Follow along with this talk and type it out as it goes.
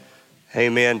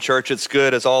Amen. Church, it's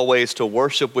good as always to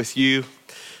worship with you.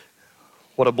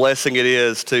 What a blessing it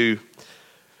is to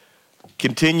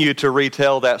continue to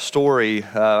retell that story.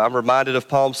 I'm reminded of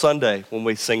Palm Sunday when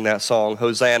we sing that song,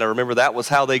 Hosanna. Remember, that was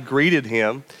how they greeted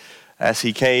him as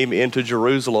he came into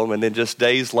Jerusalem, and then just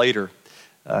days later,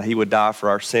 he would die for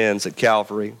our sins at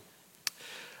Calvary. I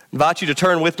invite you to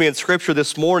turn with me in Scripture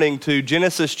this morning to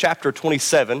Genesis chapter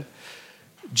 27.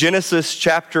 Genesis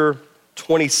chapter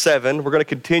 27. We're going to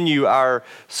continue our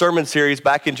sermon series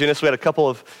back in Genesis. We had a couple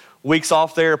of weeks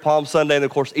off there, Palm Sunday, and of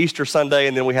course Easter Sunday,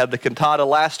 and then we had the cantata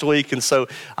last week, and so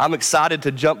I'm excited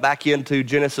to jump back into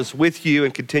Genesis with you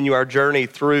and continue our journey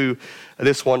through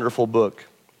this wonderful book.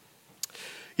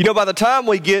 You know, by the time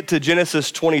we get to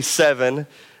Genesis 27,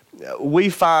 we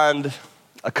find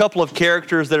a couple of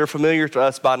characters that are familiar to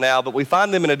us by now, but we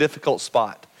find them in a difficult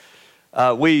spot.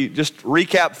 We just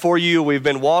recap for you. We've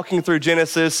been walking through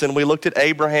Genesis, and we looked at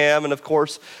Abraham, and of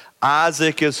course,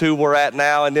 Isaac is who we're at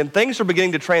now. And then things are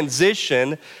beginning to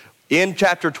transition in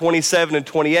chapter 27 and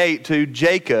 28 to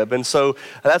Jacob. And so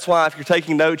that's why if you're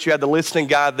taking notes, you have the listening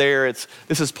guide there.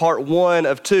 This is part 1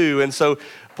 of 2. And so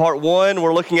part 1,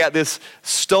 we're looking at this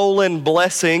stolen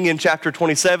blessing in chapter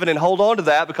 27. And hold on to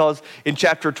that, because in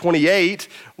chapter 28,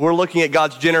 we're looking at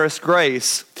God's generous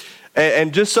grace.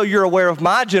 And just so you're aware of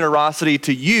my generosity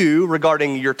to you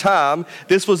regarding your time,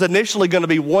 this was initially going to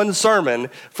be one sermon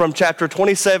from chapter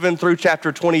 27 through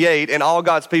chapter 28, and all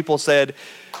God's people said,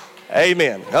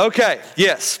 amen. Okay,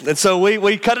 yes. And so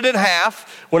we cut it in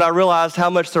half when I realized how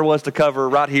much there was to cover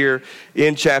right here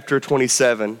in chapter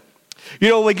 27. You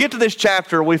know, when we get to this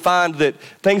chapter, we find that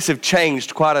things have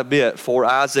changed quite a bit for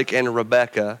Isaac and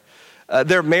Rebekah.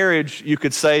 Their marriage, you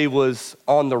could say, was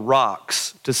on the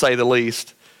rocks, to say the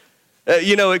least.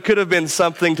 You know, it could have been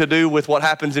something to do with what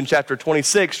happens in chapter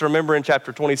 26. Remember, in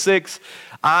chapter 26,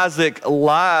 Isaac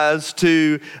lies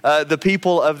to the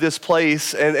people of this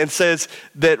place and says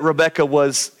that Rebekah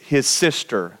was his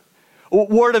sister.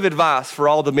 Word of advice for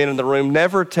all the men in the room: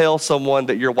 never tell someone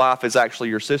that your wife is actually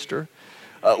your sister.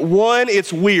 One,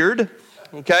 it's weird,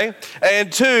 okay?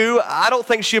 And two, I don't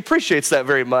think she appreciates that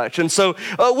very much. And so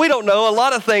we don't know. A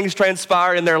lot of things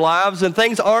transpire in their lives, and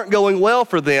things aren't going well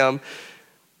for them.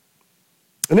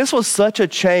 And this was such a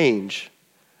change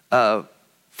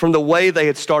from the way they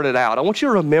had started out. I want you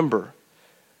to remember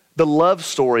the love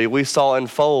story we saw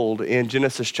unfold in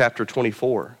Genesis chapter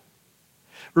 24.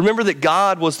 Remember that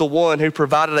God was the one who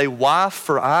provided a wife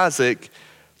for Isaac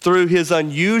through his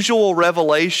unusual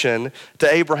revelation to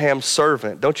Abraham's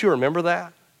servant. Don't you remember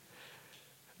that?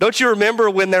 Don't you remember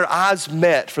when their eyes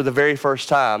met for the very first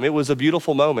time? It was a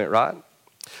beautiful moment, right?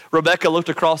 Rebekah looked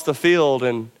across the field,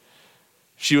 and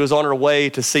she was on her way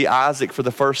to see Isaac for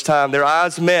the first time. Their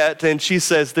eyes met, and she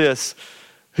says this: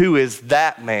 "Who is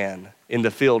that man in the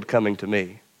field coming to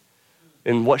me?"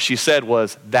 And what she said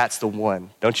was, "That's the one."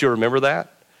 Don't you remember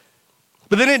that?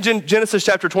 But then in Genesis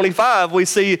chapter 25, we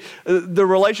see the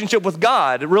relationship with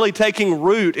God really taking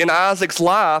root in Isaac's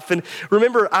life. And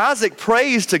remember, Isaac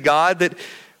prays to God that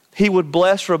he would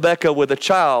bless Rebekah with a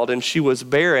child, and she was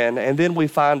barren. And then we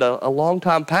find a long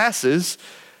time passes,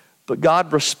 but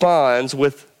God responds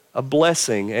with a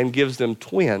blessing and gives them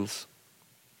twins.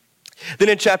 Then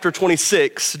in chapter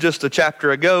 26, just a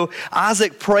chapter ago,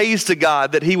 Isaac prays to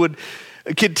God that he would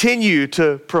continue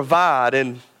to provide.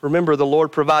 And remember, the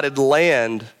Lord provided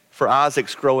land for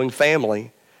Isaac's growing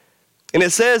family. And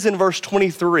it says in verse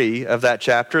 23 of that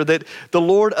chapter that the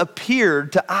Lord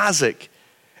appeared to Isaac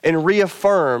and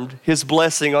reaffirmed his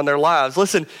blessing on their lives.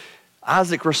 Listen,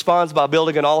 Isaac responds by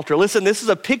building an altar. Listen, this is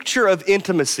a picture of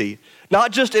intimacy,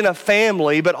 not just in a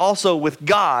family, but also with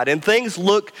God. And things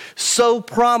look so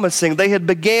promising. They had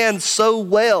began so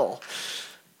well.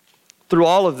 Through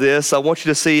all of this, I want you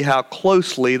to see how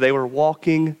closely they were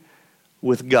walking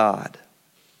with God.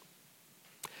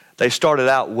 They started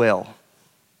out well.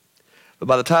 But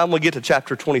by the time we get to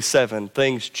chapter 27,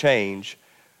 things change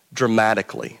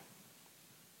dramatically.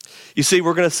 You see,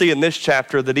 we're going to see in this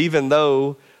chapter that even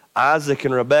though Isaac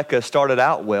and Rebekah started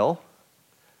out well,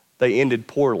 they ended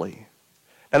poorly.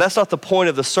 And that's not the point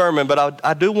of the sermon, but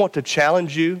I do want to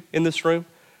challenge you in this room.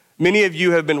 Many of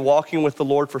you have been walking with the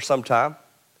Lord for some time.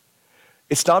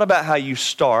 It's not about how you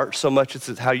start so much as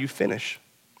it's how you finish.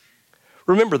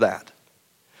 Remember that.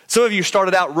 Some of you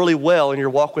started out really well in your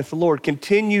walk with the Lord.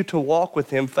 Continue to walk with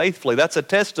him faithfully. That's a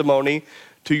testimony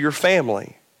to your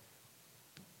family.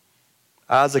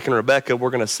 Isaac and Rebekah, we're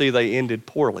going to see they ended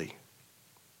poorly.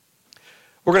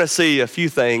 We're going to see a few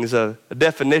things, a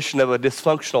definition of a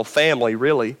dysfunctional family,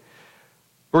 really.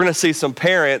 We're going to see some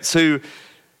parents who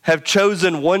have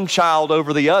chosen one child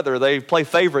over the other. They play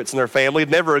favorites in their family,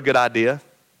 never a good idea.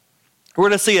 We're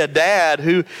going to see a dad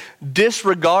who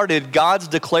disregarded God's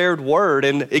declared word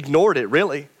and ignored it,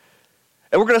 really.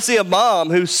 And we're going to see a mom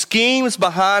who schemes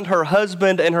behind her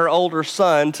husband and her older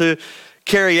son to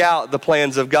carry out the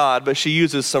plans of God, but she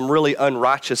uses some really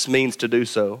unrighteous means to do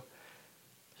so.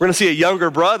 We're going to see a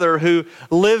younger brother who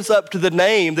lives up to the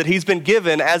name that he's been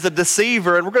given as a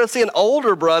deceiver. And we're going to see an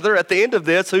older brother at the end of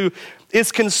this who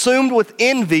is consumed with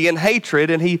envy and hatred,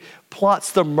 and he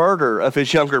plots the murder of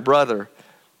his younger brother.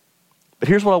 But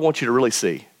here's what I want you to really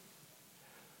see.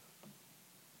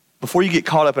 Before you get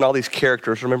caught up in all these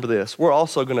characters, remember this. We're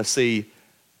also going to see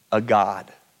a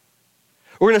God.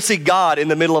 We're going to see God in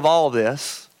the middle of all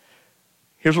this.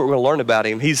 Here's what we're going to learn about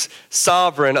him. He's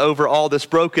sovereign over all this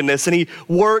brokenness, and he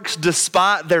works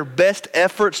despite their best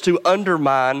efforts to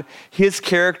undermine his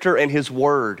character and his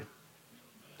word.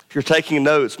 If you're taking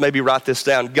notes, maybe write this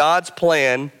down. God's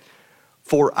plan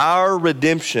for our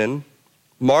redemption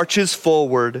marches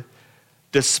forward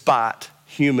despite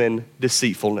human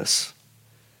deceitfulness.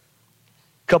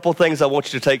 Couple things I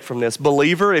want you to take from this.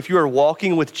 Believer, if you are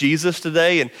walking with Jesus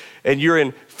today and you're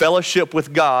in fellowship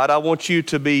with God, I want you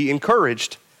to be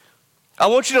encouraged. I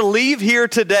want you to leave here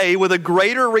today with a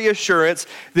greater reassurance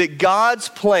that God's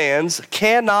plans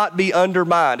cannot be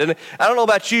undermined. And I don't know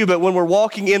about you, but when we're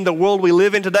walking in the world we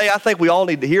live in today, I think we all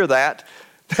need to hear that.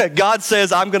 God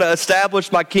says, I'm going to establish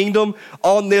my kingdom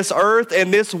on this earth,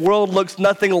 and this world looks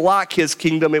nothing like his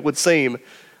kingdom, it would seem.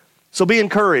 So be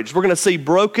encouraged. We're going to see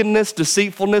brokenness,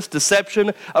 deceitfulness,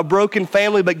 deception, a broken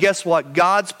family, but guess what?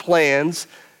 God's plans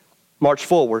march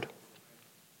forward.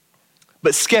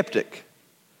 But skeptic,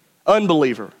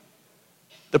 unbeliever,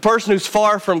 the person who's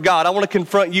far from God, I want to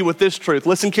confront you with this truth.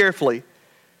 Listen carefully.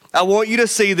 I want you to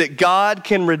see that God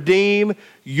can redeem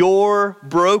your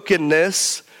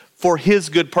brokenness for his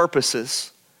good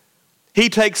purposes. He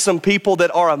takes some people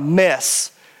that are a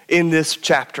mess in this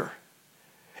chapter,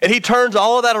 and he turns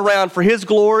all of that around for his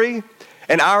glory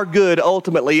and our good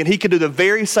ultimately. And he can do the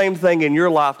very same thing in your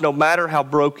life no matter how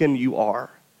broken you are.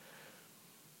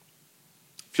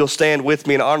 If you'll stand with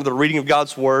me in honor of the reading of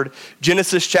God's word,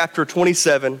 Genesis chapter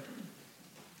 27. I'm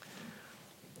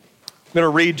going to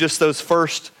read just those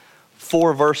first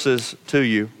 4 verses to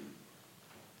you.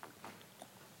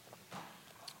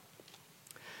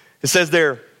 It says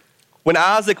there, when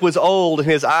Isaac was old and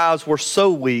his eyes were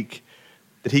so weak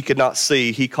that he could not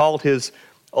see, he called his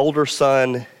older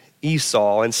son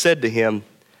Esau and said to him,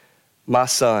 my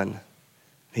son.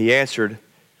 He answered,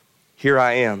 here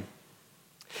I am.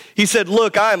 He said,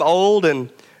 look, I am old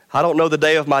and I don't know the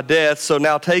day of my death, so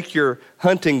now take your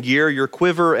hunting gear, your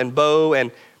quiver and bow,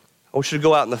 and I want you to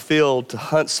go out in the field to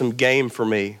hunt some game for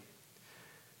me.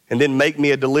 And then make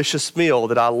me a delicious meal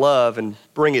that I love and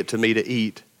bring it to me to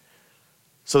eat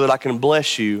so that I can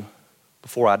bless you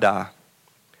before I die.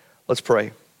 Let's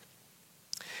pray.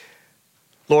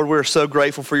 Lord, we're so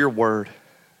grateful for your word.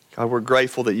 God, we're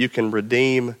grateful that you can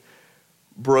redeem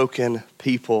broken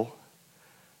people.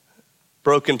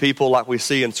 Broken people like we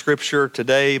see in Scripture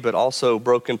today, but also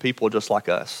broken people just like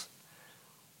us.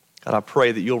 God, I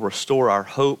pray that you'll restore our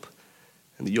hope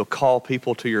and that you'll call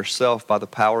people to yourself by the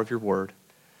power of your word.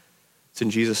 It's in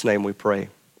Jesus' name we pray.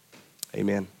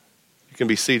 Amen. You can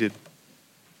be seated.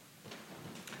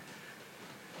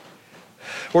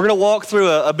 We're going to walk through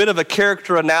a bit of a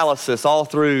character analysis all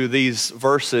through these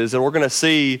verses, and we're going to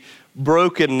see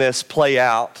brokenness play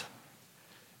out.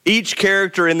 Each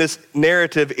character in this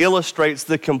narrative illustrates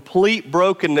the complete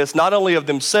brokenness, not only of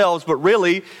themselves, but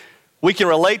really we can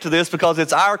relate to this because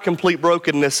it's our complete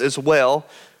brokenness as well.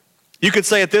 You could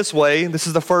say it this way. This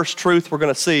is the first truth we're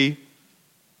going to see.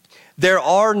 There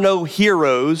are no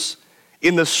heroes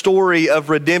in the story of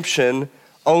redemption,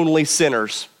 only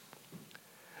sinners.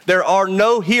 There are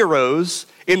no heroes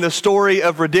in the story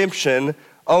of redemption,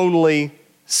 only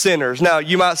sinners. Now,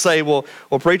 you might say, well,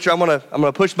 preacher, I'm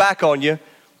gonna push back on you.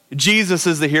 Jesus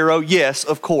is the hero. Yes,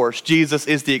 of course, Jesus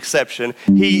is the exception.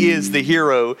 He is the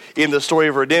hero in the story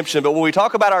of redemption. But when we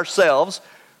talk about ourselves,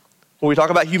 when we talk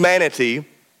about humanity,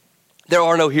 there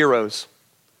are no heroes.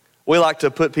 We like to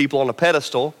put people on a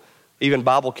pedestal, even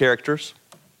Bible characters,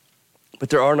 but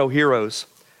there are no heroes,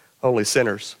 only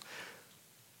sinners.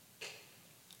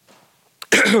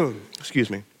 Excuse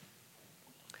me.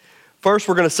 First,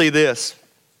 we're going to see this.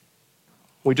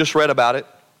 We just read about it.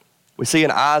 We see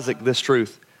in Isaac this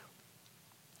truth.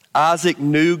 Isaac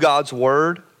knew God's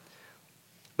word,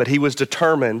 but he was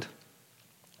determined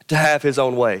to have his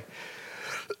own way.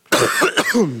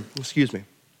 Excuse me.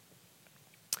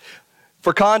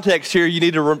 For context here, you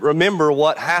need to remember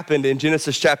what happened in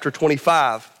Genesis chapter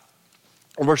 25,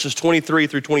 verses 23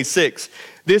 through 26.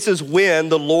 This is when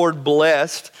the Lord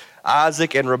blessed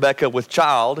Isaac and Rebekah with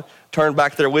child, turn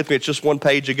back there with me. It's just one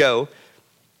page ago.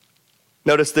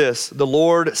 Notice this. The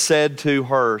Lord said to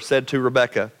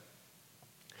Rebekah,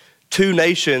 2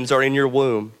 nations are in your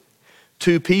womb.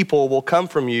 2 people will come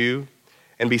from you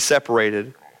and be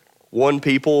separated. One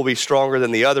people will be stronger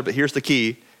than the other, but here's the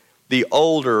key. The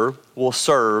older will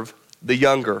serve the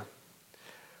younger.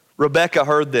 Rebekah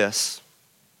heard this.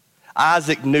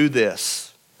 Isaac knew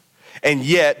this. And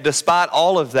yet, despite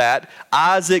all of that,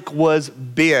 Isaac was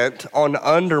bent on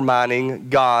undermining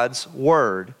God's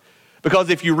word. Because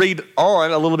if you read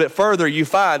on a little bit further, you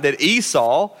find that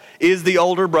Esau is the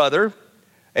older brother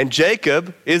and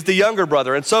Jacob is the younger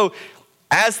brother. And so,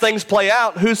 as things play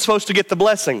out, who's supposed to get the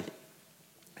blessing?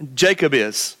 Jacob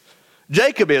is.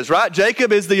 Jacob is, right?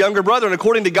 Jacob is the younger brother. And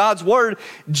according to God's word,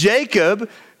 Jacob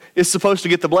is supposed to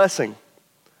get the blessing.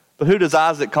 But who does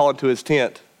Isaac call into his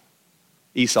tent?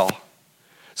 Esau.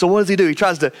 So what does he do? He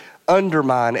tries to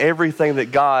undermine everything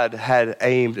that God had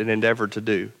aimed and endeavored to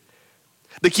do.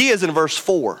 The key is in verse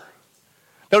 4.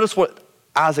 Notice what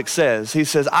Isaac says. He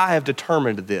says, I have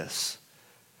determined this.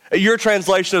 Your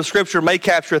translation of Scripture may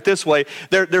capture it this way.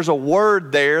 There's a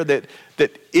word there that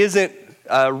isn't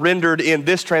rendered in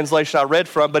this translation I read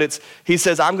from, but he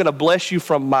says, I'm going to bless you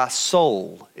from my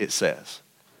soul, it says.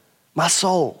 My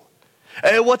soul.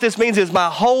 And what this means is my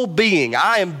whole being,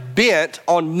 I am bent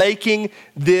on making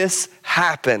this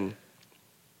happen.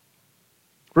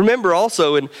 Remember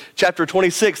also in chapter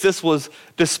 26, this was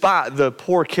despite the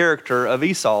poor character of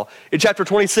Esau. In chapter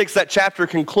 26, that chapter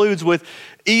concludes with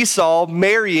Esau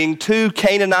marrying 2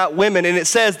 Canaanite women, and it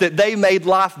says that they made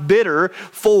life bitter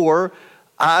for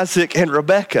Isaac and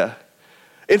Rebekah.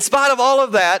 In spite of all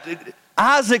of that,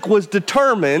 Isaac was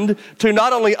determined to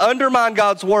not only undermine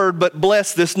God's word, but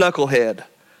bless this knucklehead.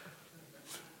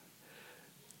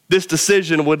 This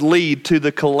decision would lead to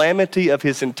the calamity of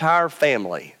his entire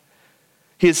family.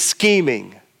 His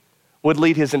scheming would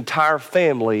lead his entire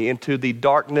family into the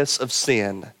darkness of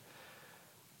sin.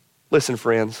 Listen,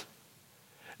 friends,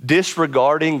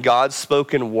 disregarding God's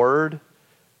spoken word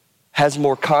has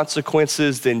more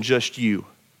consequences than just you.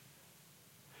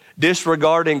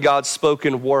 Disregarding God's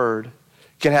spoken word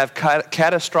can have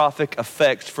catastrophic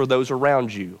effects for those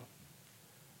around you.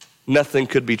 Nothing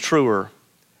could be truer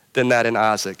than that in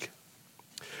Isaac.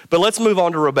 But let's move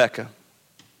on to Rebekah.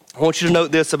 I want you to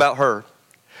note this about her.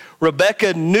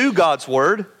 Rebekah knew God's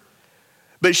word,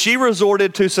 but she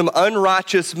resorted to some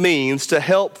unrighteous means to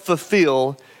help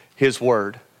fulfill his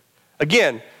word.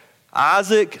 Again,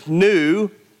 Isaac knew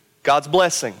God's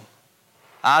blessing.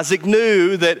 Isaac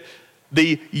knew that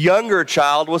the younger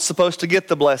child was supposed to get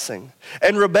the blessing.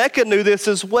 And Rebekah knew this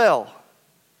as well.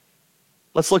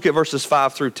 Let's look at verses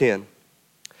 5 through 10.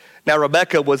 Now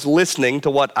Rebekah was listening to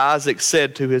what Isaac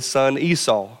said to his son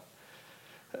Esau.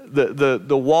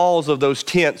 The walls of those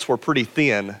tents were pretty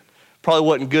thin. Probably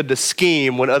wasn't good to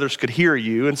scheme when others could hear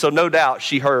you. And so no doubt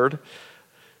she heard.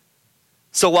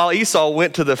 So while Esau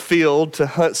went to the field to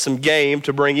hunt some game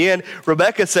to bring in,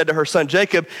 Rebekah said to her son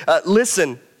Jacob,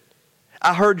 listen,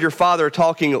 I heard your father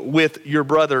talking with your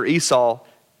brother Esau.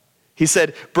 He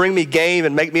said, bring me game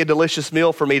and make me a delicious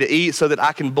meal for me to eat so that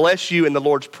I can bless you in the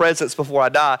Lord's presence before I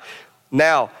die.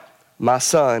 Now, my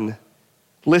son,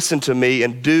 listen to me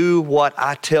and do what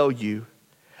I tell you.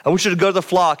 I want you to go to the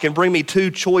flock and bring me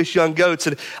 2 choice young goats,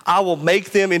 and I will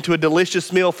make them into a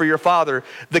delicious meal for your father,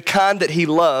 the kind that he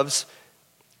loves.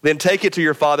 Then take it to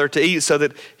your father to eat so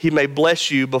that he may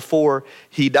bless you before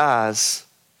he dies.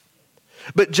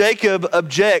 But Jacob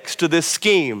objects to this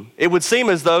scheme. It would seem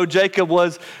as though Jacob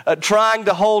was trying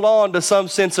to hold on to some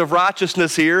sense of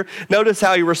righteousness here. Notice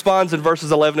how he responds in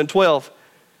verses 11 and 12.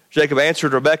 Jacob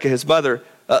answered Rebekah, his mother,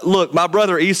 look, my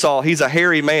brother Esau, he's a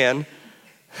hairy man,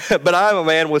 but I'm a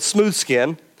man with smooth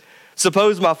skin.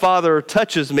 Suppose my father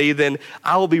touches me, then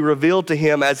I will be revealed to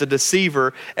him as a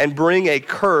deceiver and bring a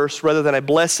curse rather than a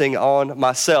blessing on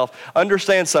myself.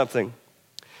 Understand something.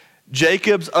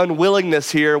 Jacob's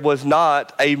unwillingness here was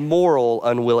not a moral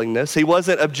unwillingness. He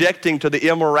wasn't objecting to the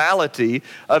immorality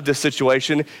of the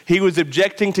situation. He was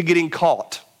objecting to getting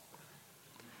caught.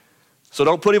 So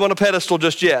don't put him on a pedestal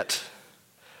just yet.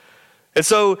 And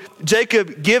so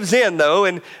Jacob gives in,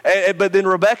 though, but then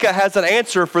Rebekah has an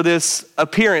answer for this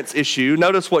appearance issue.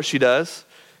 Notice what she does,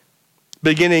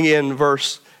 beginning in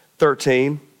verse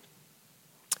 13.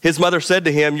 His mother said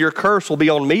to him, your curse will be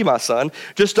on me, my son.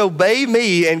 Just obey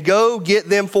me and go get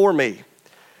them for me.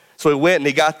 So he went and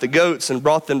he got the goats and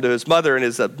brought them to his mother, and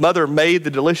his mother made the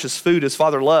delicious food his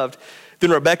father loved. Then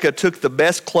Rebekah took the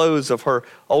best clothes of her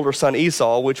older son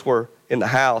Esau, which were in the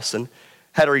house, and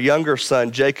had her younger son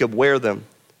Jacob wear them.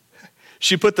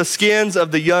 She put the skins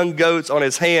of the young goats on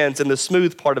his hands and the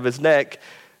smooth part of his neck.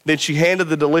 Then she handed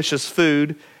the delicious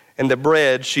food and the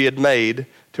bread she had made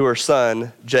to her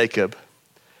son, Jacob.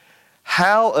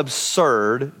 How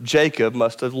absurd Jacob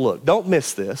must have looked. Don't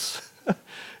miss this.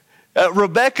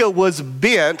 Rebekah was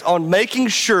bent on making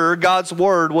sure God's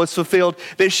word was fulfilled,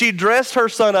 that she dressed her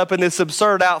son up in this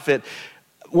absurd outfit.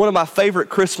 One of my favorite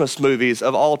Christmas movies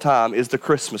of all time is The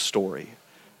Christmas Story.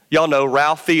 Y'all know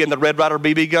Ralphie and the Red Ryder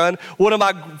BB gun. One of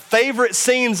my favorite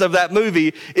scenes of that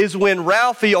movie is when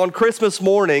Ralphie on Christmas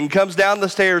morning comes down the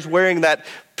stairs wearing that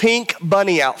pink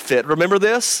bunny outfit. Remember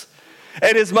this?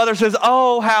 And his mother says,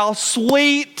 "Oh, how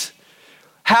sweet,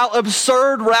 how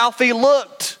absurd Ralphie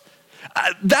looked."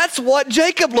 That's what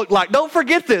Jacob looked like. Don't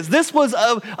forget this. This was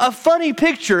a funny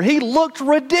picture. He looked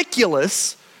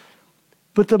ridiculous.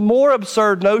 But the more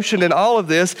absurd notion in all of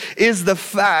this is the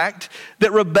fact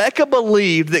that Rebekah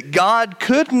believed that God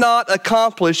could not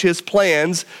accomplish his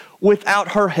plans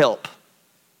without her help.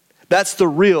 That's the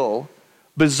real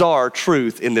bizarre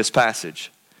truth in this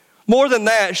passage. More than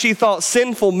that, she thought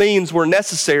sinful means were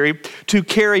necessary to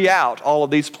carry out all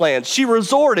of these plans. She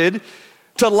resorted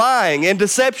to lying and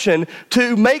deception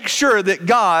to make sure that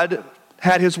God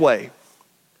had his way.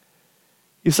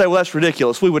 You say, well, that's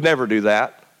ridiculous. We would never do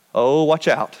that. Oh, watch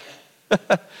out.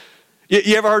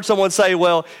 You ever heard someone say,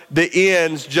 well, the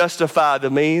ends justify the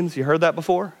means? You heard that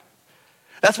before?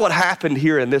 That's what happened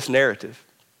here in this narrative.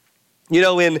 You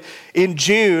know, in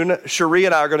June, Cherie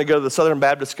and I are going to go to the Southern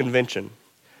Baptist Convention.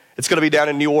 It's going to be down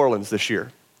in New Orleans this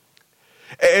year.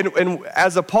 And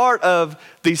as a part of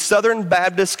the Southern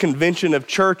Baptist Convention of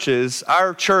Churches,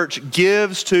 our church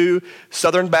gives to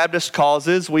Southern Baptist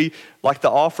causes. We like the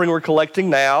offering we're collecting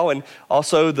now, and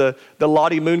also the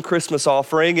Lottie Moon Christmas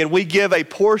offering, and we give a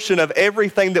portion of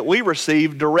everything that we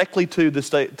receive directly to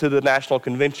the National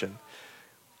Convention.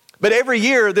 But every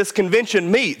year this convention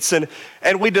meets and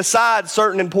we decide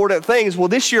certain important things. Well,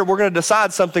 this year we're going to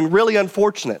decide something really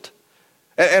unfortunate.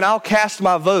 And I'll cast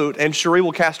my vote, and Cherie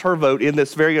will cast her vote in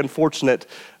this very unfortunate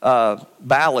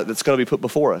ballot that's going to be put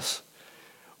before us.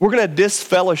 We're going to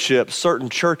disfellowship certain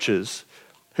churches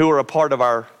who are a part of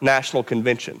our national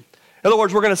convention. In other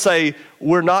words, we're going to say,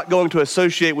 we're not going to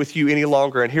associate with you any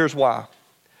longer, and here's why.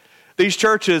 These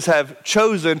churches have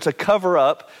chosen to cover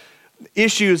up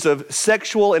issues of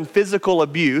sexual and physical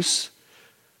abuse,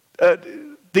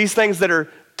 these things that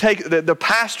are the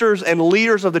pastors and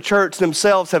leaders of the church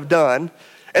themselves have done,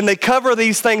 and they cover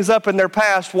these things up in their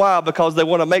past. Why? Because they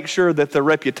want to make sure that the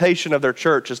reputation of their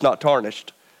church is not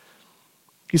tarnished.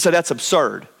 You say that's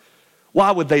absurd.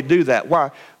 Why would they do that? Why?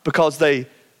 Because they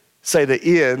say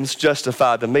the ends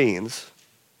justify the means.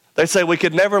 They say we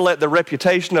could never let the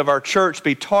reputation of our church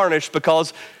be tarnished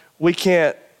because we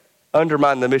can't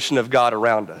undermine the mission of God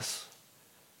around us.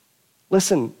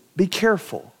 Listen, be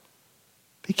careful.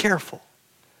 Be careful.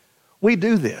 We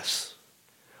do this.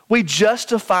 We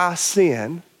justify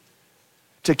sin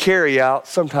to carry out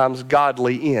sometimes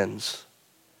godly ends.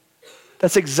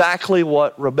 That's exactly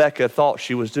what Rebekah thought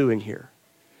she was doing here.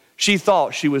 She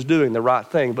thought she was doing the right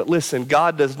thing. But listen,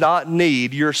 God does not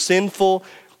need your sinful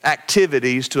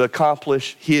activities to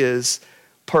accomplish his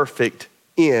perfect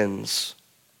ends.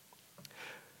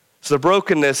 So the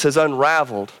brokenness has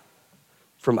unraveled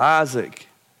from Isaac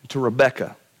to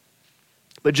Rebekah.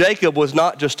 But Jacob was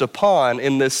not just a pawn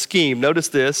in this scheme. Notice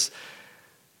this.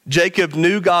 Jacob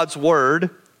knew God's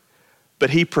word, but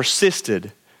he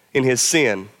persisted in his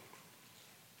sin.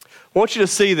 I want you to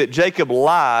see that Jacob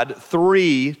lied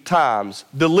 3 times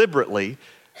deliberately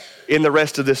in the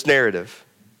rest of this narrative.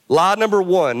 Lie number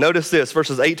 1, notice this,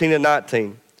 verses 18 and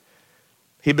 19.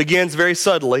 He begins very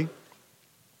subtly.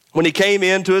 When he came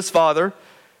in to his father,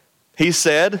 he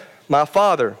said, "My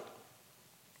father."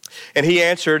 And he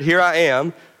answered, "Here I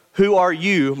am. Who are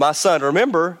you, my son?"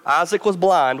 Remember, Isaac was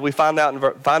blind. We find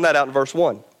that out in verse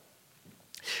 1.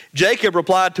 Jacob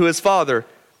replied to his father,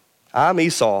 "I'm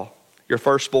Esau, your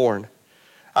firstborn.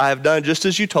 I have done just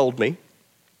as you told me.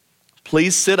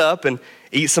 Please sit up and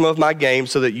eat some of my game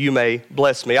so that you may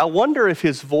bless me." I wonder if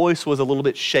his voice was a little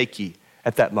bit shaky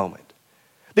at that moment.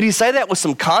 Did he say that with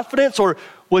some confidence, or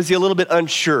was he a little bit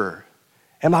unsure?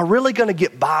 Am I really going to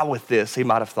get by with this, he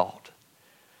might have thought.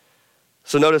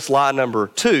 So notice lie number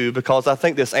 2, because I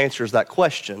think this answers that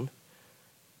question.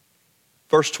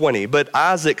 Verse 20, but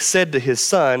Isaac said to his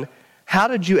son, "How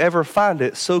did you ever find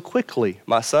it so quickly,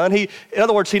 my son?" In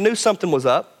other words, he knew something was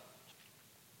up.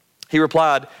 He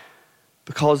replied,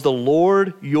 "Because the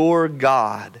Lord your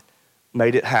God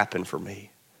made it happen for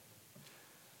me."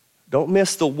 Don't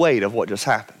miss the weight of what just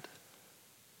happened.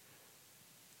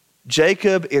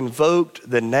 Jacob invoked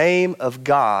the name of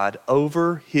God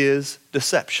over his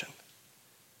deception.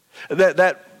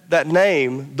 That that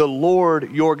name, the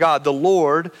Lord your God. The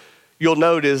Lord, you'll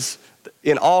note, is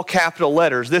in all capital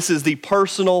letters. This is the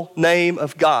personal name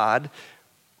of God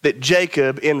that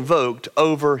Jacob invoked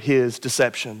over his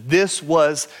deception. This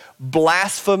was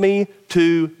blasphemy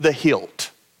to the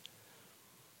hilt.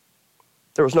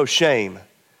 There was no shame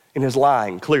in his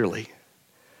lying, clearly.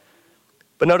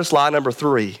 But notice lie number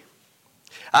 3.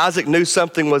 Isaac knew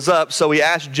something was up, so he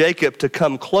asked Jacob to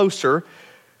come closer.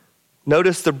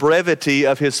 Notice the brevity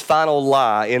of his final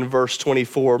lie in verse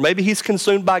 24. Maybe he's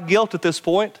consumed by guilt at this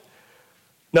point.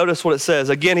 Notice what it says.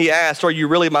 Again, he asked, "Are you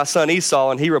really my son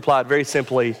Esau?" And he replied very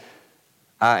simply,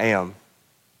 "I am."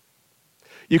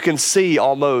 You can see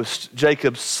almost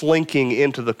Jacob slinking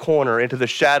into the corner, into the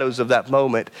shadows of that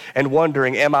moment, and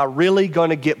wondering, am I really going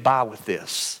to get by with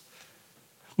this?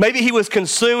 Maybe he was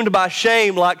consumed by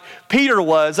shame like Peter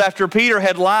was after Peter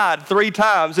had lied 3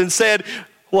 times and said,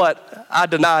 what? I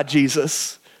denied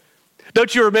Jesus.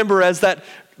 Don't you remember as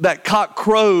that cock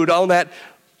crowed on that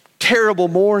terrible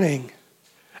morning?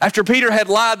 After Peter had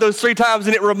lied those 3 times,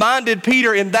 and it reminded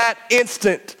Peter in that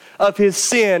instant of his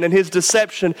sin and his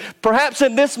deception. Perhaps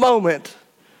in this moment,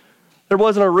 there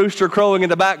wasn't a rooster crowing in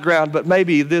the background, but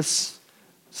maybe this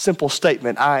simple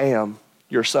statement, "I am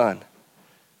your son."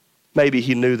 Maybe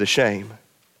he knew the shame.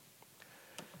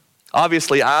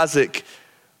 Obviously, Isaac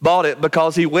bought it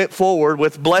because he went forward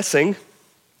with blessing.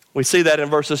 We see that in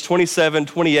verses 27,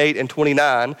 28, and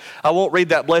 29. I won't read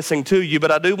that blessing to you,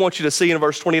 but I do want you to see in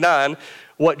verse 29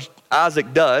 what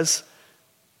Isaac does.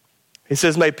 He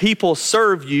says, "May people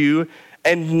serve you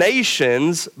and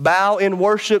nations bow in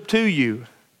worship to you."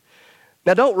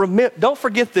 Now don't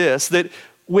forget this, that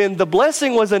when the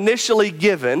blessing was initially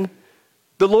given,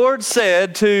 the Lord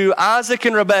said to Isaac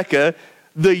and Rebekah,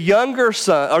 the younger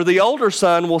son, or the older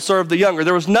son will serve the younger.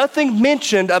 There was nothing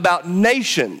mentioned about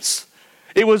nations.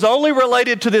 It was only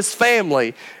related to this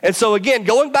family. And so again,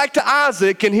 going back to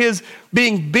Isaac and his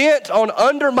being bent on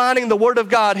undermining the word of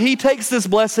God, he takes this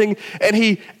blessing and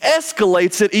he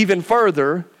escalates it even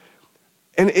further.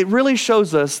 And it really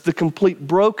shows us the complete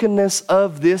brokenness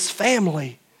of this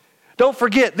family. Don't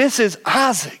forget, this is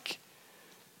Isaac.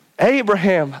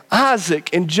 Abraham, Isaac,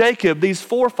 and Jacob, these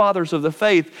forefathers of the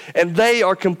faith, and they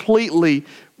are completely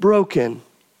broken.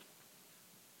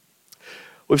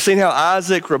 We've seen how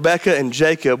Isaac, Rebekah, and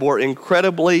Jacob were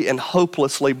incredibly and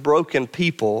hopelessly broken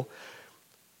people,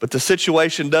 but the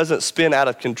situation doesn't spin out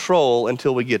of control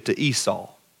until we get to Esau.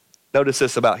 Notice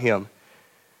this about him.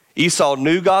 Esau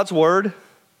knew God's word,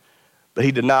 but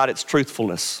he denied its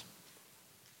truthfulness.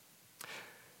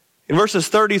 In verses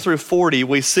 30 through 40,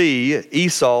 we see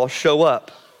Esau show up.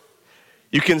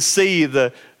 You can see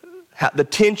the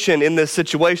tension in this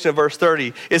situation in verse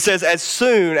 30. It says, as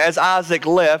soon as Isaac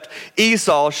left,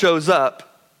 Esau shows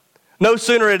up. No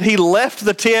sooner had he left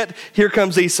the tent, here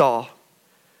comes Esau.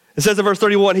 It says in verse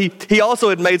 31, he also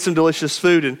had made some delicious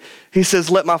food, and he says,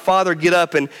 "Let my father get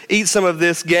up and eat some of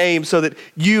this game so that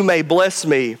you may bless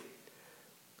me."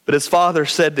 But his father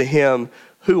said to him,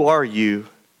 "Who are you?"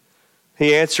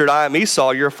 He answered, "I am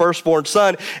Esau, your firstborn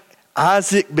son."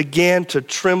 Isaac began to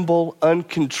tremble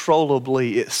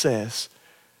uncontrollably, it says.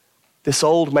 This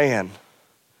old man,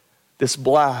 this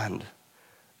blind,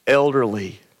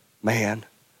 elderly man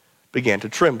began to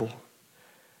tremble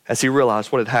as he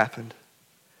realized what had happened.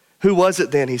 "Who was it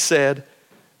then," he said,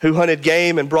 "who hunted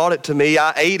game and brought it to me?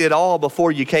 I ate it all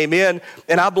before you came in,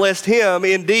 and I blessed him.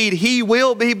 Indeed, he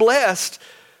will be blessed."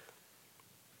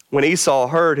 When Esau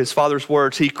heard his father's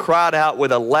words, he cried out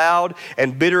with a loud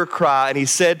and bitter cry, and he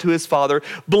said to his father,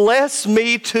 "Bless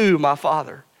me too, my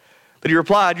father." But he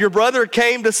replied, "Your brother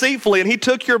came deceitfully, and he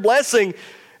took your blessing."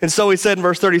 And so he said in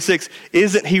verse 36,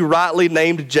 "Isn't he rightly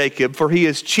named Jacob? For he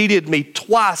has cheated me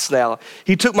twice now.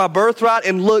 He took my birthright,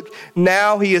 and look,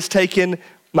 now he has taken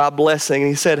my blessing." And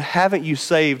he said, "Haven't you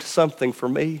saved something for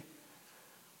me?"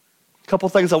 A couple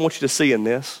things I want you to see in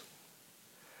this.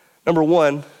 Number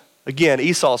one, again,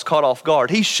 Esau's caught off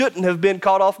guard. He shouldn't have been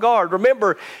caught off guard.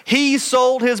 Remember, he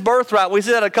sold his birthright. We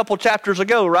said that a couple chapters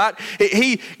ago, right?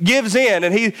 He gives in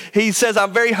and he says,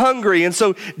 "I'm very hungry." And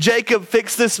so Jacob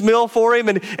fixed this meal for him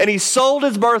and he sold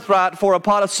his birthright for a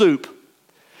pot of soup.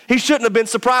 He shouldn't have been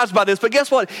surprised by this. But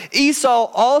guess what?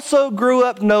 Esau also grew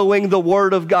up knowing the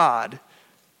word of God.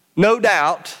 No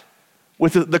doubt,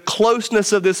 with the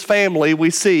closeness of this family,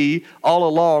 we see all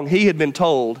along he had been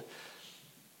told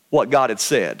what God had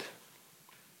said.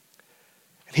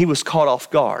 And he was caught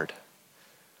off guard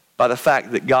by the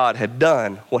fact that God had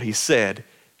done what he said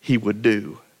he would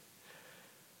do.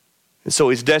 And so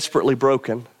he's desperately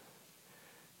broken.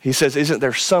 He says, "Isn't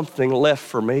there something left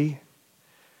for me?"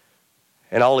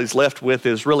 And all he's left with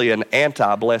is really an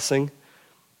anti-blessing.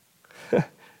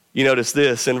 You notice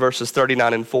this in verses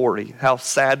 39 and 40, how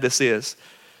sad this is.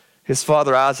 His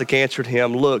father Isaac answered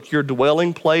him, "Look, your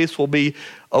dwelling place will be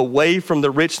away from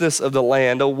the richness of the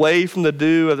land, away from the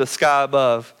dew of the sky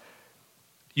above.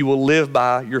 You will live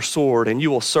by your sword, and you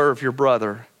will serve your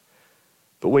brother.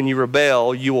 But when you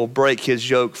rebel, you will break his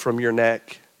yoke from your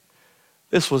neck."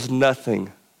 This was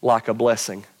nothing like a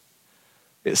blessing.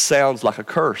 It sounds like a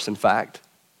curse, in fact.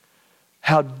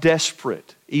 How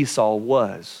desperate Esau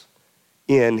was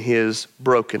in his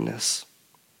brokenness.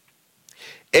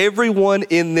 Everyone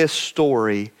in this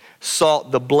story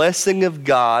sought the blessing of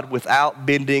God without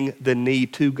bending the knee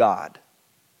to God.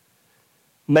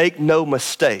 Make no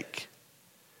mistake,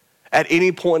 at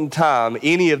any point in time,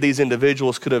 any of these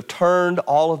individuals could have turned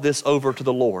all of this over to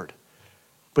the Lord,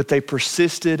 but they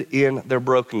persisted in their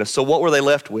brokenness. So what were they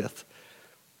left with?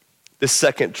 This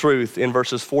second truth in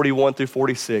verses 41 through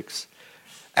 46.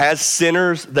 As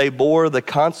sinners, they bore the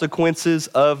consequences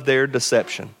of their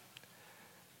deception.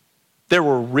 There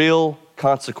were real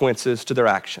consequences to their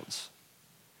actions.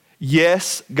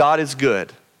 Yes, God is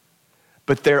good,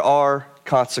 but there are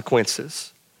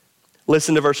consequences.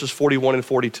 Listen to verses 41 and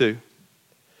 42.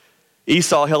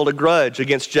 Esau held a grudge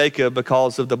against Jacob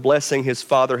because of the blessing his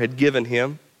father had given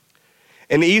him.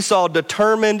 And Esau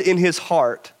determined in his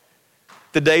heart,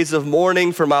 "The days of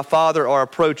mourning for my father are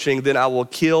approaching, then I will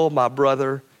kill my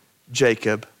brother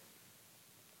Jacob."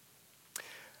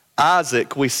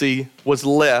 Isaac, we see, was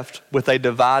left with a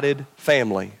divided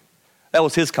family. That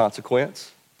was his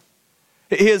consequence.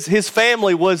 His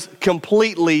family was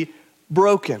completely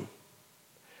broken.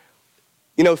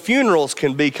 You know, funerals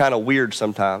can be kind of weird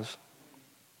sometimes.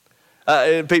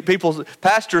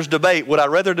 Pastors debate, would I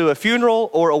rather do a funeral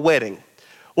or a wedding?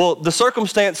 Well, the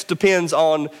circumstance depends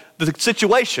on the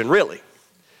situation, really.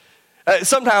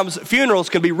 Sometimes funerals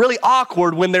can be really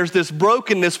awkward when there's this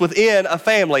brokenness within a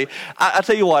family. I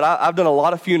tell you what, I've done a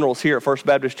lot of funerals here at First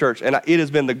Baptist Church, and it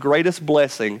has been the greatest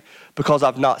blessing because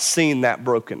I've not seen that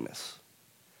brokenness.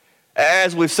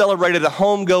 As we've celebrated the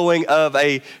homegoing of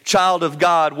a child of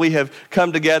God, we have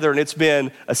come together and it's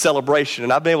been a celebration,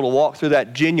 and I've been able to walk through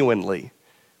that genuinely.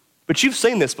 But you've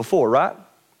seen this before, right?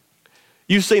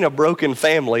 You've seen a broken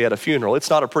family at a funeral. It's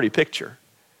not a pretty picture.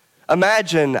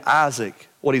 Imagine Isaac,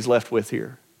 what he's left with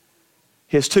here.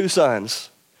 His two sons,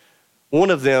 one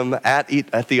of them at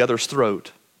the other's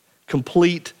throat.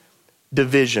 Complete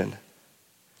division.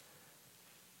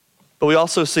 But we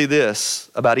also see this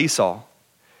about Esau.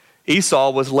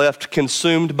 Esau was left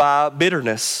consumed by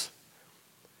bitterness.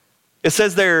 It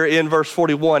says there in verse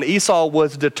 41, Esau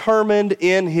was determined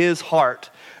in his heart.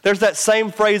 There's that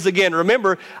same phrase again.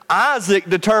 Remember, Isaac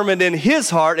determined in his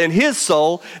heart and his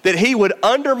soul that he would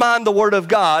undermine the word of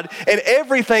God, and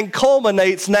everything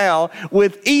culminates now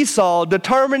with Esau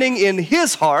determining in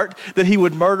his heart that he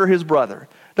would murder his brother.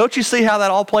 Don't you see how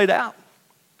that all played out?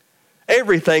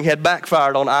 Everything had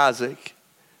backfired on Isaac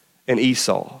and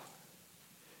Esau.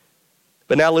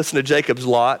 But now listen to Jacob's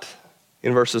lot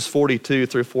in verses 42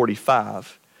 through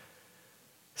 45.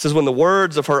 It says, when the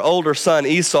words of her older son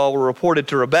Esau were reported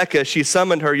to Rebekah, she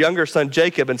summoned her younger son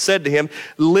Jacob and said to him,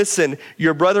 "Listen,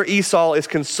 your brother Esau is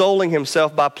consoling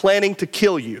himself by planning to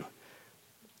kill you.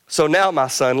 So now, my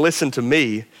son, listen to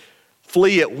me.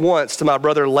 Flee at once to my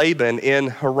brother Laban in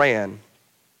Haran."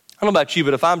 I don't know about you,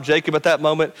 but if I'm Jacob at that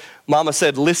moment, Mama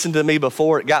said, "Listen to me,"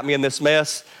 before it got me in this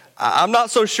mess. I'm not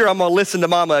so sure I'm going to listen to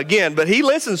Mama again, but he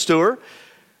listens to her.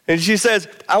 And she says,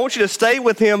 "I want you to stay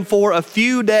with him for a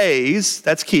few days,"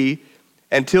 that's key,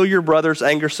 "until your brother's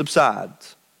anger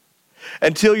subsides.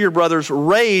 Until your brother's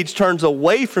rage turns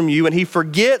away from you and he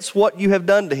forgets what you have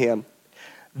done to him.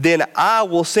 Then I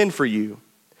will send for you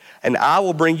and I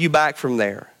will bring you back from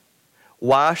there.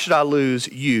 Why should I lose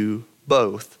you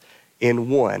both in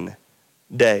one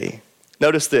day?"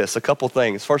 Notice this, a couple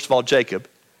things. First of all, Jacob.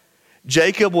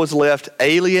 Jacob was left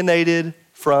alienated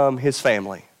from his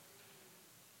family.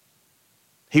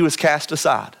 He was cast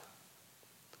aside.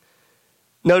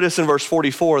 Notice in verse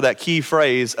 44, that key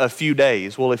phrase, "a few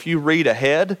days." Well, if you read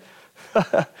ahead,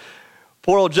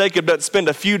 poor old Jacob doesn't spend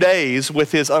a few days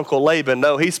with his uncle Laban.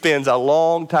 No, he spends a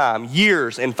long time,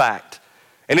 years in fact.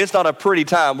 And it's not a pretty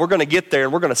time. We're going to get there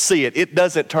and we're going to see it. It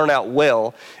doesn't turn out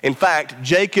well. In fact,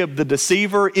 Jacob the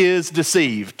deceiver is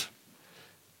deceived.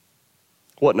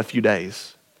 What in a few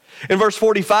days? In verse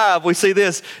 45, we see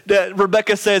this, that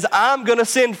Rebekah says, "I'm going to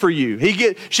send for you."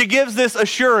 She gives this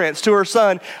assurance to her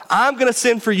son, "I'm going to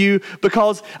send for you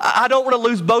because I don't want to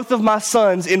lose both of my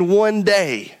sons in one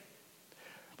day."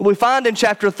 But we find in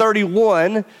chapter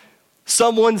 31,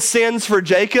 someone sends for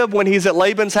Jacob when he's at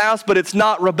Laban's house, but it's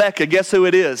not Rebekah. Guess who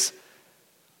it is?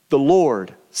 The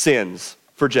Lord sends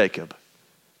for Jacob.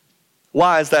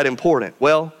 Why is that important?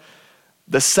 Well,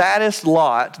 the saddest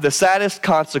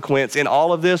consequence in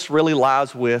all of this really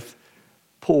lies with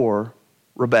poor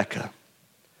Rebekah.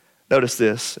 Notice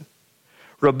this.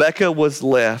 Rebekah was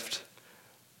left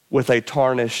with a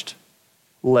tarnished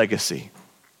legacy.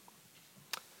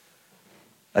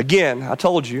 Again, I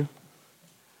told you,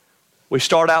 we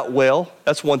start out well,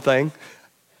 that's one thing,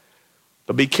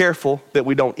 but be careful that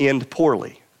we don't end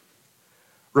poorly.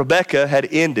 Rebekah had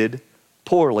ended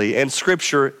poorly, and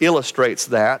Scripture illustrates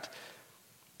that.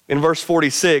 In verse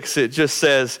 46, it just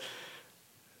says,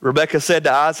 Rebekah said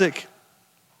to Isaac,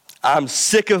 I'm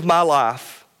sick of my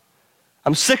life.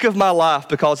 I'm sick of my life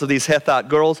because of these Hethite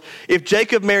girls. If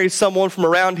Jacob marries someone from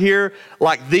around here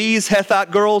like these Hethite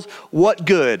girls, what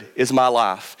good is my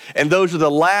life? And those are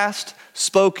the last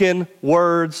spoken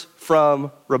words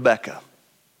from Rebekah.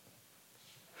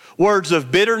 Words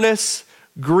of bitterness,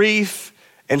 grief,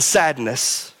 and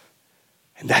sadness.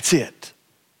 And that's it.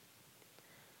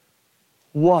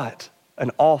 What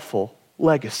an awful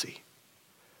legacy.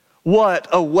 What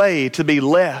a way to be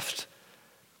left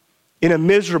in a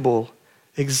miserable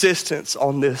existence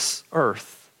on this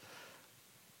earth.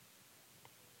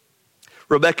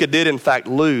 Rebekah did in fact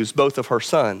lose both of her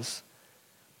sons,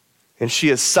 and she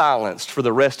is silenced for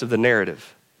the rest of the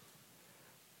narrative.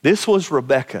 This was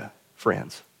Rebekah,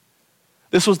 friends.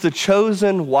 This was the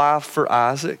chosen wife for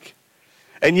Isaac.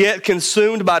 And yet,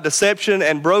 consumed by deception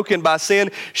and broken by sin,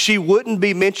 she wouldn't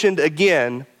be mentioned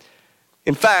again.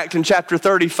 In fact, in chapter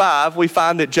 35, we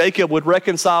find that Jacob would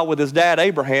reconcile with his dad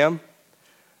Abraham,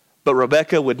 but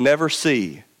Rebekah would never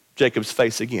see Jacob's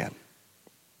face again.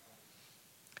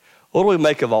 What do we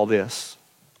make of all this?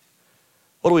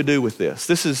 What do we do with this?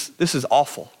 This is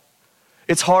awful.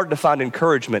 It's hard to find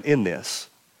encouragement in this.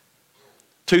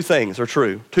 Two things are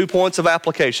true. 2 points of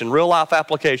application, real life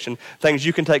application, things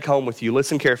you can take home with you.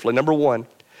 Listen carefully. Number one,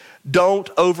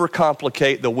 don't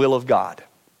overcomplicate the will of God.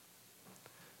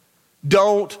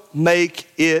 Don't make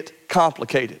it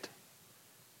complicated.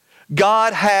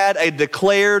 God had a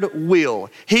declared will.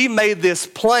 He made this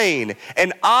plain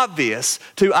and obvious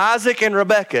to Isaac and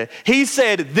Rebekah. He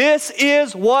said, this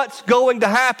is what's going to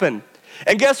happen.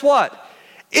 And guess what?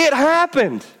 It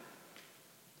happened.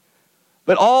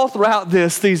 But all throughout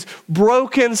this, these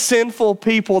broken, sinful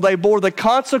people, they bore the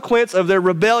consequence of their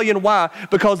rebellion. Why?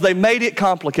 Because they made it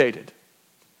complicated.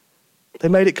 They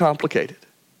made it complicated.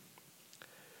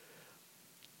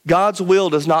 God's will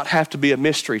does not have to be a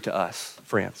mystery to us,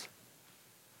 friends.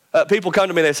 People come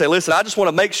to me and they say, listen, I just want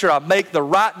to make sure I make the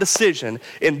right decision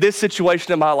in this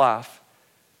situation in my life.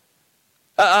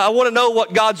 I want to know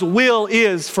what God's will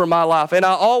is for my life. And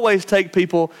I always take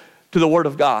people to the Word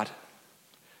of God.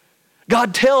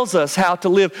 God tells us how to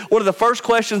live. One of the first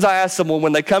questions I ask someone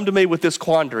when they come to me with this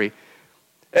quandary,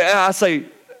 I say,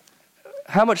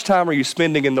 how much time are you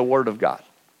spending in the Word of God?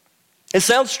 It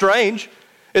sounds strange.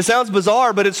 It sounds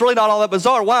bizarre, but it's really not all that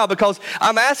bizarre. Why? Because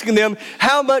I'm asking them,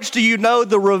 how much do you know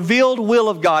the revealed will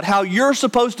of God, how you're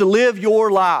supposed to live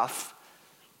your life?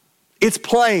 It's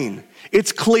plain.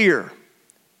 It's clear.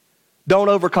 Don't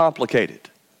overcomplicate it.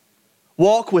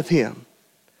 Walk with Him.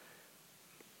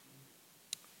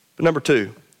 But number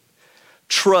two,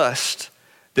 trust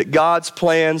that God's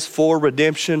plans for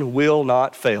redemption will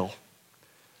not fail.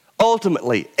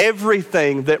 Ultimately,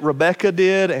 everything that Rebekah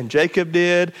did and Jacob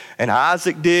did and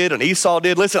Isaac did and Esau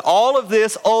did, listen, all of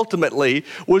this ultimately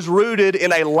was rooted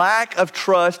in a lack of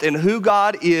trust in who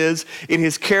God is, in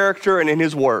His character, and in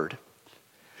His word.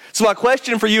 So my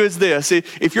question for you is this: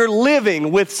 if you're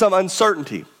living with some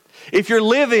uncertainty, if you're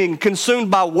living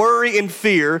consumed by worry and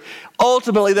fear,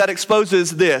 ultimately that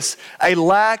exposes this: a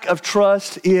lack of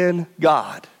trust in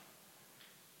God.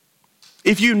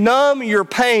 If you numb your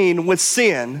pain with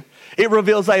sin, it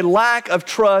reveals a lack of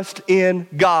trust in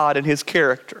God and His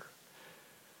character.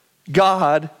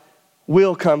 God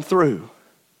will come through.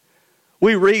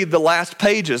 We read the last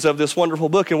pages of this wonderful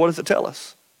book, and what does it tell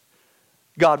us?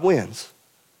 God wins,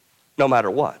 no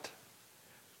matter what.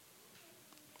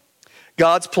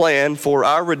 God's plan for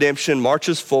our redemption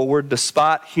marches forward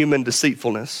despite human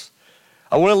deceitfulness.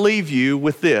 I want to leave you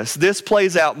with this. This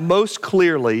plays out most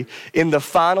clearly in the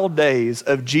final days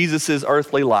of Jesus'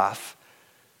 earthly life.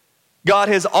 God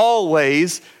has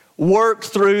always worked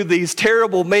through these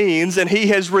terrible means, and He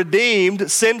has redeemed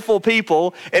sinful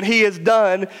people, and He has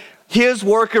done His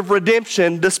work of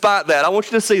redemption despite that. I want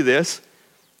you to see this.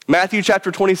 Matthew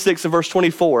chapter 26 and verse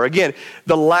 24. Again,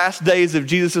 the last days of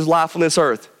Jesus' life on this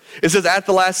earth. It says, at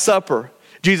the Last Supper,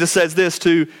 Jesus says this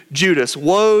to Judas: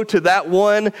 woe to that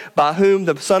one by whom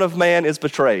the Son of Man is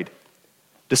betrayed.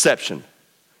 Deception,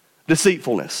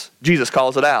 deceitfulness. Jesus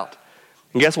calls it out.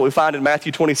 And guess what we find in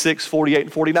Matthew 26, 48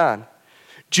 and 49?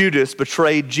 Judas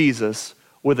betrayed Jesus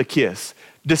with a kiss.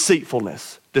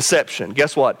 Deceitfulness, deception.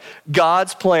 Guess what?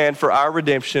 God's plan for our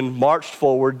redemption marched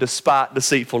forward despite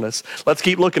deceitfulness. Let's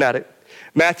keep looking at it.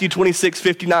 Matthew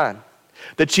 26:59.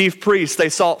 The chief priests, they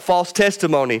sought false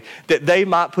testimony that they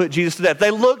might put Jesus to death.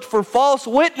 They looked for false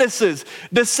witnesses,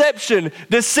 deception,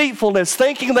 deceitfulness,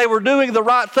 thinking they were doing the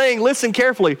right thing. Listen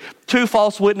carefully. 2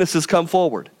 false witnesses come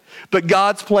forward. But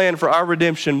God's plan for our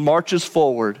redemption marches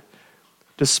forward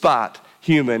despite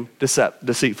human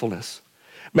deceitfulness.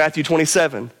 Matthew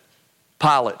 27,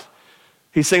 Pilate.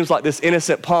 He seems like this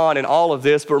innocent pawn in all of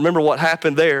this, but remember what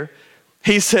happened there.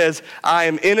 He says, I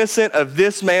am innocent of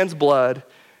this man's blood,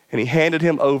 and he handed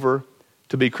him over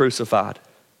to be crucified.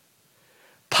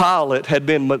 Pilate had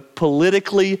been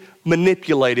politically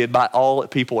manipulated by all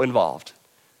people involved.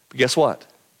 But guess what?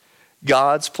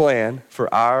 God's plan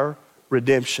for our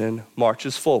redemption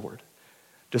marches forward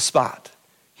despite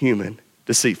human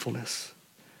deceitfulness.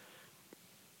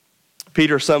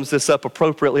 Peter sums this up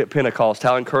appropriately at Pentecost,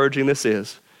 how encouraging this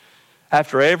is.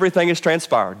 After everything has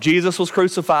transpired, Jesus was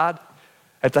crucified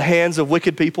at the hands of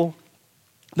wicked people.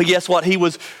 But guess what? He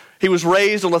was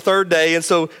raised on the 3rd day, and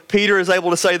so Peter is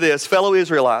able to say this, fellow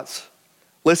Israelites,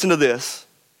 listen to this.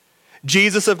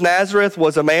 Jesus of Nazareth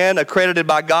was a man accredited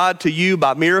by God to you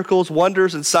by miracles,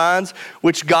 wonders, and signs,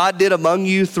 which God did among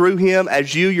you through him,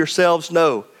 as you yourselves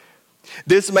know.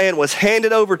 This man was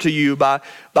handed over to you by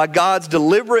God's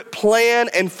deliberate plan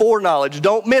and foreknowledge.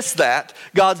 Don't miss that.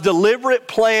 God's deliberate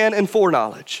plan and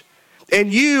foreknowledge.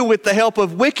 And you, with the help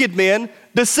of wicked men,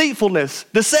 deceitfulness,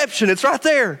 deception, it's right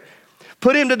there.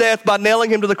 Put him to death by nailing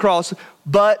him to the cross.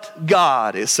 But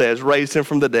God, it says, raised him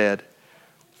from the dead,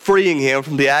 freeing him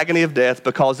from the agony of death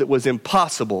because it was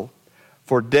impossible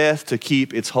for death to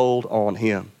keep its hold on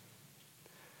him.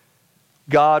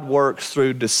 God works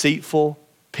through deceitful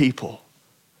people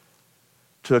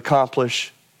to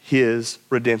accomplish his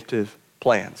redemptive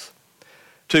plans.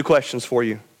 2 questions for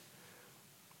you.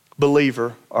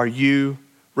 Believer, are you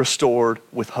restored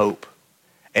with hope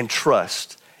and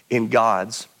trust in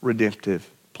God's redemptive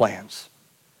plans?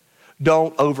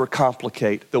 Don't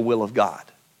overcomplicate the will of God.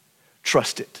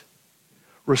 Trust it.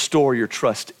 Restore your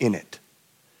trust in it.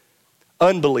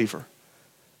 Unbeliever,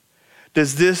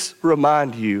 does this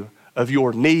remind you of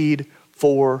your need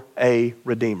for a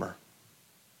redeemer?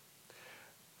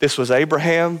 This was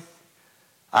Abraham,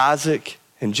 Isaac,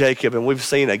 and Jacob, and we've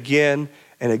seen again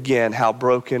and again how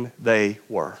broken they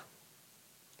were.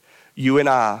 You and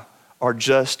I are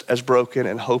just as broken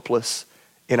and hopeless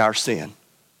in our sin.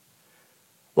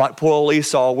 Like poor old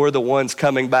Esau, we're the ones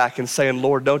coming back and saying,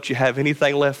 Lord, don't you have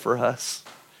anything left for us?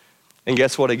 And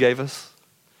guess what he gave us?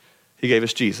 He gave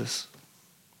us Jesus.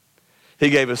 He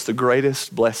gave us the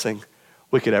greatest blessing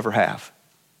we could ever have.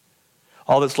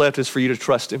 All that's left is for you to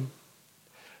trust him.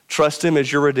 Trust him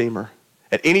as your redeemer.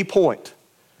 At any point,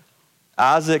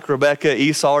 Isaac, Rebekah,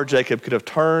 Esau, or Jacob could have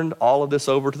turned all of this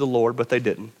over to the Lord, but they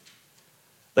didn't.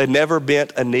 They never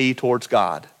bent a knee towards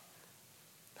God.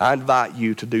 I invite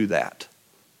you to do that.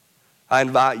 I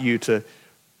invite you to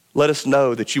let us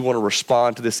know that you want to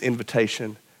respond to this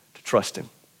invitation to trust him.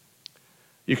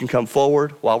 You can come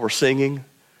forward while we're singing,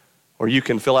 or you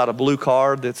can fill out a blue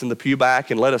card that's in the pew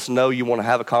back and let us know you want to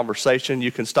have a conversation.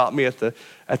 You can stop me at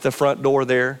the front door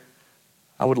there.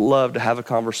 I would love to have a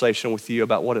conversation with you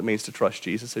about what it means to trust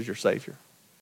Jesus as your Savior.